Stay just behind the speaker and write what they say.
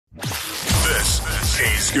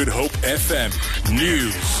is Good Hope FM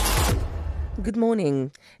News. Good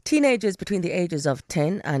morning. Teenagers between the ages of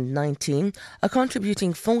 10 and 19 are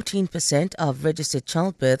contributing 14% of registered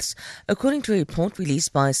childbirths, according to a report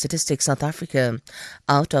released by Statistics South Africa.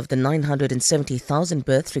 Out of the 970,000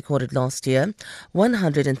 births recorded last year,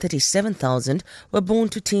 137,000 were born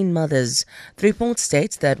to teen mothers. The report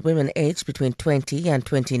states that women aged between 20 and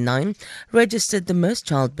 29 registered the most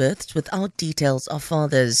childbirths without details of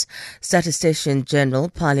fathers. Statistician General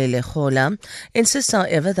Palele Khola insists,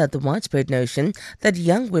 however, that the widespread notion that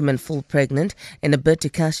young women fall pregnant in a bid to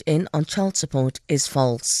cash in on child support is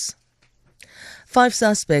false. 5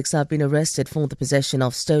 suspects have been arrested for the possession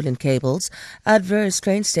of stolen cables at various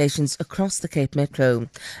train stations across the Cape Metro.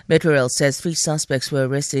 Metrorail says 3 suspects were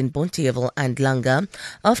arrested in Bonteheuwel and Langa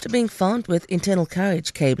after being found with internal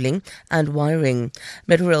carriage cabling and wiring.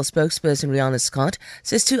 Metrorail spokesperson Rihanna Scott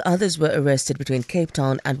says 2 others were arrested between Cape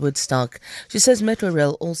Town and Woodstock. She says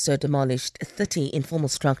Metrorail also demolished 30 informal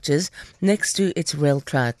structures next to its rail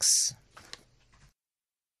tracks.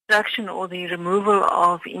 Reduction or the removal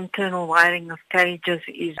of internal wiring of carriages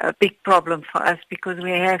is a big problem for us because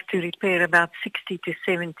we have to repair about 60 to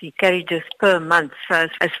 70 carriages per month. So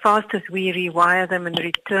as fast as we rewire them and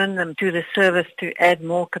return them to the service to add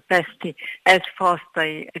more capacity, as fast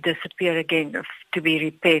they disappear again to be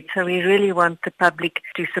repaired. So we really want the public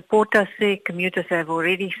to support us there. Commuters have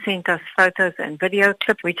already sent us photos and video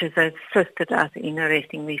clips which has assisted us in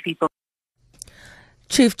arresting these people.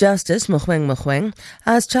 Chief Justice Mogoeng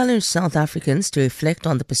has challenged South Africans to reflect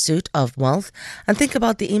on the pursuit of wealth and think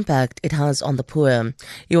about the impact it has on the poor.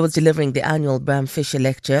 He was delivering the annual Bram Fisher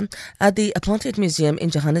lecture at the Apartheid Museum in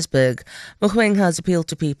Johannesburg. Mogoeng has appealed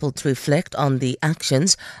to people to reflect on the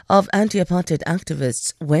actions of anti-apartheid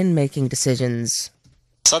activists when making decisions.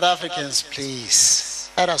 South Africans, please,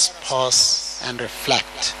 let us pause and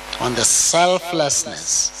reflect on the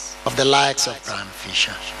selflessness of the likes of Bram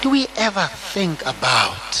Fisher. Do we ever think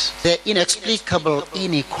about the inexplicable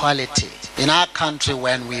inequality in our country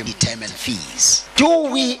when we determine fees? Do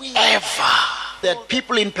we ever, that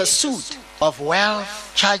people in pursuit of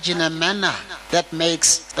wealth charge in a manner that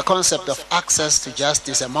makes the concept of access to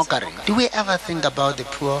justice a mockery? Do we ever think about the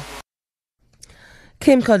poor?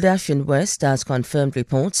 Kim Kardashian West has confirmed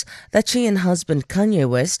reports that she and husband Kanye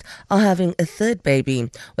West are having a 3rd baby,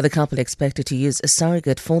 with the couple expected to use a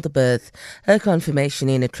surrogate for the birth. Her confirmation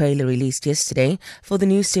in a trailer released yesterday for the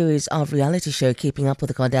new series of reality show Keeping Up with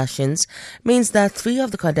the Kardashians means that 3 of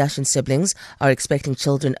the Kardashian siblings are expecting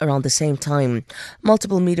children around the same time.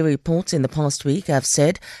 Multiple media reports in the past week have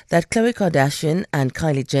said that Khloe Kardashian and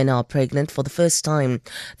Kylie Jenner are pregnant for the first time.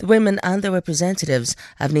 The women and their representatives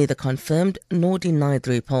have neither confirmed nor denied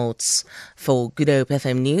the reports. For Good Hope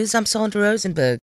FM News, I'm Sandra Rosenberg.